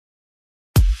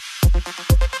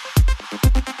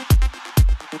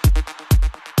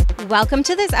Welcome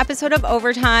to this episode of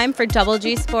Overtime for Double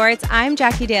G Sports. I'm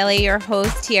Jackie Daly, your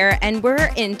host here, and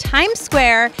we're in Times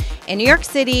Square in New York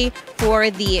City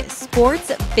for the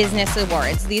Sports Business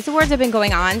Awards. These awards have been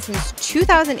going on since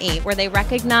 2008, where they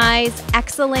recognize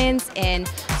excellence in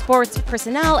sports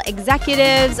personnel,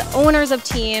 executives, owners of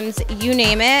teams, you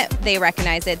name it, they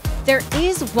recognize it. There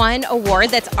is one award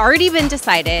that's already been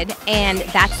decided, and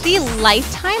that's the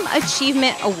Lifetime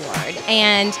Achievement Award.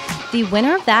 And the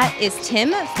winner of that is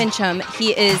Tim Fincham.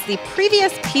 He is the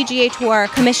previous PGA Tour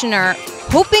commissioner,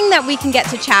 hoping that we can get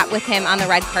to chat with him on the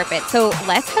red carpet. So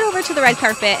let's head over to the red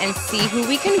carpet and see who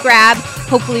we can grab.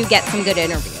 Hopefully we get some good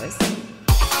interviews.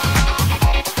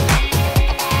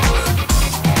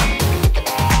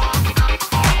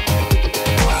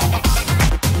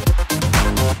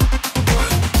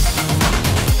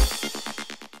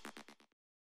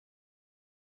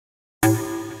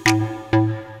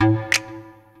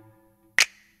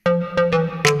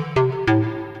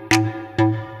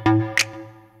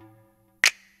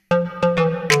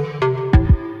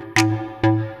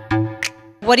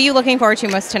 What are you looking forward to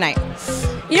most tonight?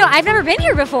 You know, I've never been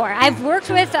here before. I've worked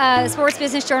with Sports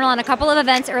Business Journal on a couple of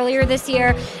events earlier this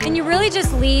year, and you really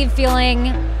just leave feeling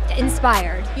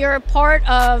inspired. You're a part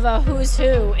of a who's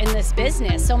who in this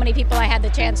business. So many people I had the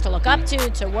chance to look up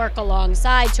to work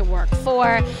alongside, to work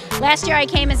for. Last year I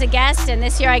came as a guest, and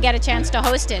this year I get a chance to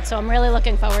host it, so I'm really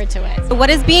looking forward to it. So what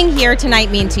does being here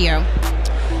tonight mean to you?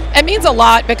 It means a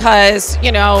lot because,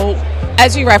 you know,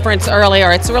 as you referenced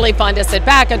earlier, it's really fun to sit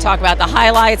back and talk about the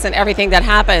highlights and everything that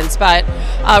happens, but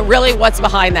really what's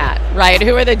behind that, right?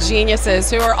 Who are the geniuses?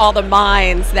 Who are all the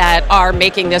minds that are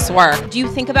making this work? Do you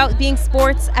think about being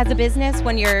sports as a business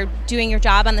when you're doing your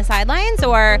job on the sidelines,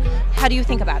 or how do you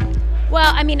think about it?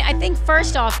 Well, I mean, I think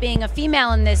first off, being a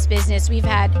female in this business, we've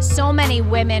had so many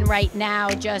women right now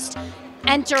just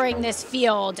entering this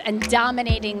field and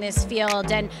dominating this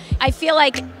field, and I feel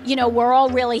like, you know, we're all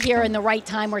really here in the right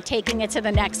time. We're taking it to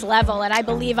the next level, and I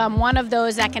believe I'm one of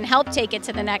those that can help take it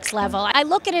to the next level. I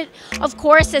look at it, of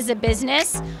course, as a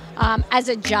business, as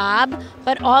a job,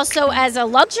 but also as a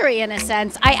luxury in a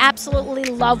sense. I absolutely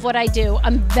love what I do.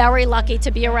 I'm very lucky to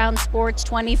be around sports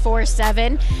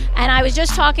 24/7, and I was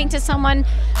just talking to someone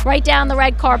right down the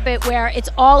red carpet where it's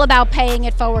all about paying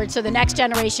it forward so the next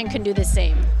generation can do the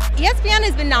same. ESPN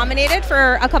has been nominated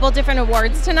for a couple different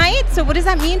awards tonight. So what does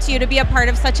that mean to you to be a part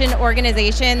of such an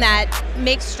organization that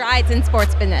makes strides in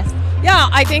sports business? Yeah,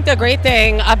 I think the great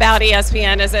thing about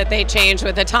ESPN is that they change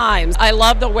with the times. I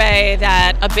love the way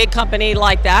that a big company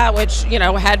like that, which, you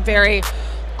know, had very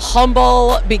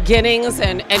humble beginnings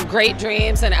and great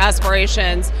dreams and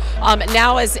aspirations,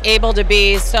 now is able to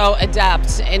be so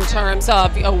adept in terms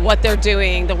of, you know, what they're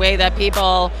doing, the way that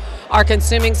people are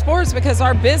consuming sports, because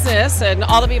our business and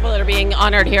all the people that are being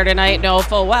honored here tonight know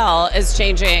full well is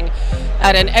changing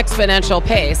at an exponential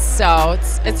pace. So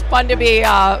it's fun to be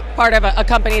part of a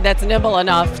company that's nimble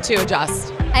enough to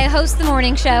adjust. I host the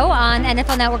morning show on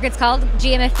NFL Network. It's called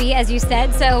GMFB, as you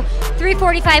said. So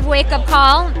 3:45 wake-up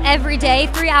call every day,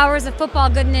 3 hours of football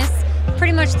goodness,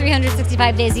 pretty much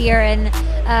 365 days a year, and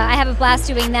I have a blast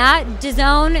doing that.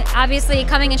 DAZN, obviously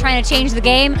coming and trying to change the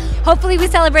game. Hopefully we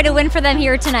celebrate a win for them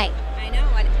here tonight. I know,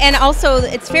 and also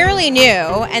it's fairly new,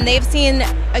 and they've seen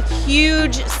a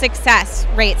huge success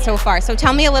rate so far. So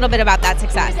tell me a little bit about that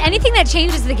success. Anything that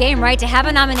changes the game, right? To have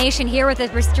a nomination here with a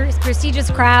prestigious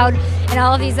crowd and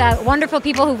all of these wonderful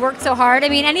people who worked so hard. I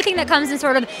mean, anything that comes and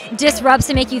sort of disrupts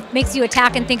and makes you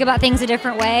attack and think about things a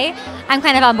different way, I'm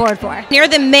kind of on board for. You're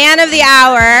the man of the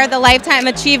hour, the Lifetime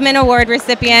Achievement Award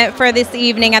recipient for this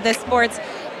evening at the Sports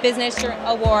Business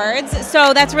Awards.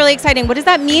 So that's really exciting. What does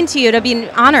that mean to you to be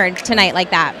honored tonight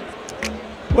like that?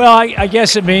 Well, I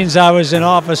guess it means I was in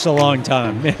office a long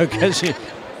time, you know, because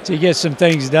to get some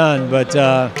things done. But,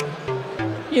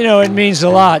 you know, it means a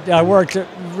lot. I worked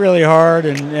really hard,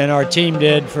 and our team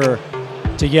did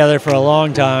together for a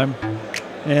long time.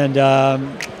 And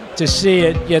to see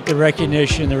it get the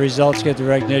recognition, the results get the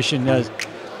recognition,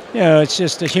 you know, it's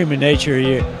just a human nature.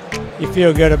 You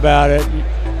feel good about it.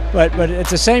 But at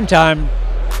the same time,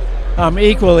 I'm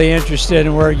equally interested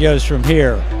in where it goes from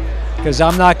here, because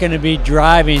I'm not going to be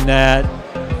driving that.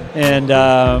 And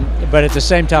but at the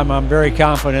same time, I'm very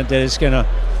confident that it's going to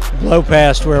blow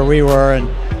past where we were, and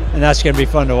that's going to be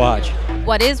fun to watch.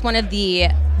 What is one of the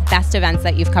best events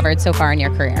that you've covered so far in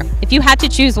your career, if you had to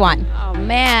choose one? Oh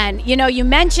man. You know, you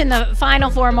mentioned the Final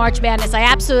Four March Madness. I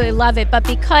absolutely love it. But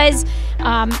because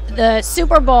the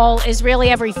Super Bowl is really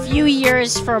every few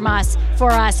years for us,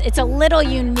 it's a little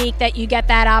unique that you get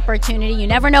that opportunity. You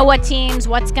never know what's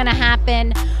going to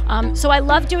happen. So I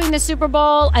love doing the Super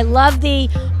Bowl. I love the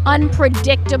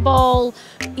unpredictable,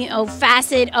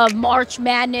 facet of March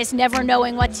Madness, never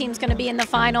knowing what team's going to be in the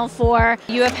Final Four.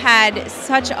 You have had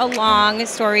such a long,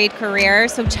 storied career.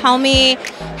 So tell me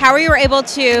how you were able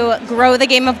to grow the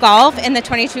game of golf in the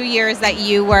 22 years that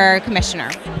you were commissioner.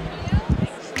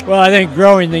 Well, I think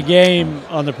growing the game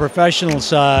on the professional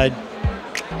side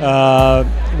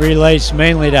relates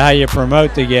mainly to how you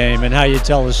promote the game and how you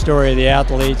tell the story of the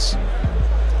athletes.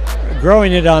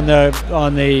 Growing it on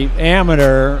the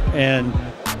amateur and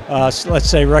let's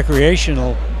say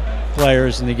recreational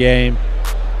players in the game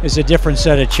is a different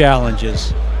set of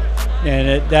challenges,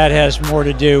 and that has more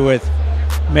to do with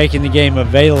making the game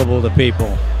available to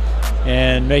people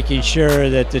and making sure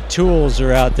that the tools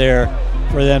are out there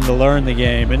for them to learn the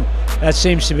game, and that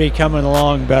seems to be coming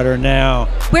along better now.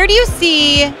 Where do you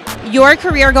see your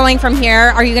career going from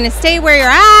here? Are you going to stay where you're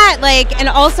at? And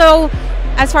also,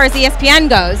 as far as ESPN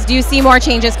goes, do you see more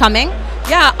changes coming?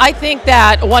 Yeah, I think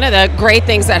that one of the great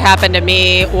things that happened to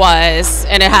me was,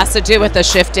 and it has to do with the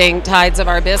shifting tides of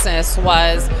our business,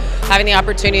 was having the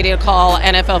opportunity to call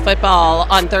NFL football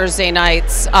on Thursday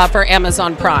nights for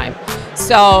Amazon Prime.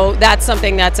 So that's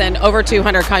something that's in over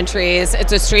 200 countries.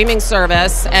 It's a streaming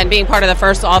service, and being part of the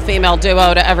first all-female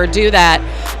duo to ever do that,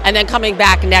 and then coming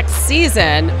back next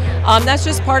season, that's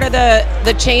just part of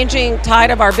the changing tide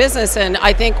of our business. And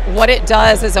I think what it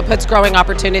does is it puts growing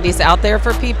opportunities out there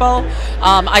for people.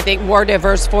 I think more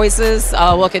diverse voices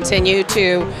will continue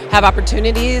to have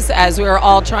opportunities as we're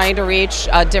all trying to reach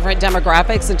different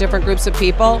demographics and different groups of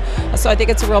people. So I think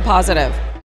it's a real positive.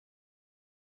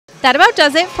 That about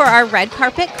does it for our red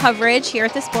carpet coverage here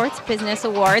at the Sports Business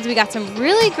Awards. We got some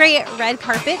really great red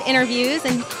carpet interviews,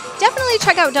 and definitely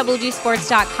check out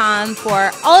doublegsports.com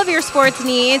for all of your sports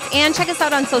needs, and check us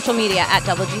out on social media at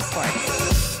Double G Sports.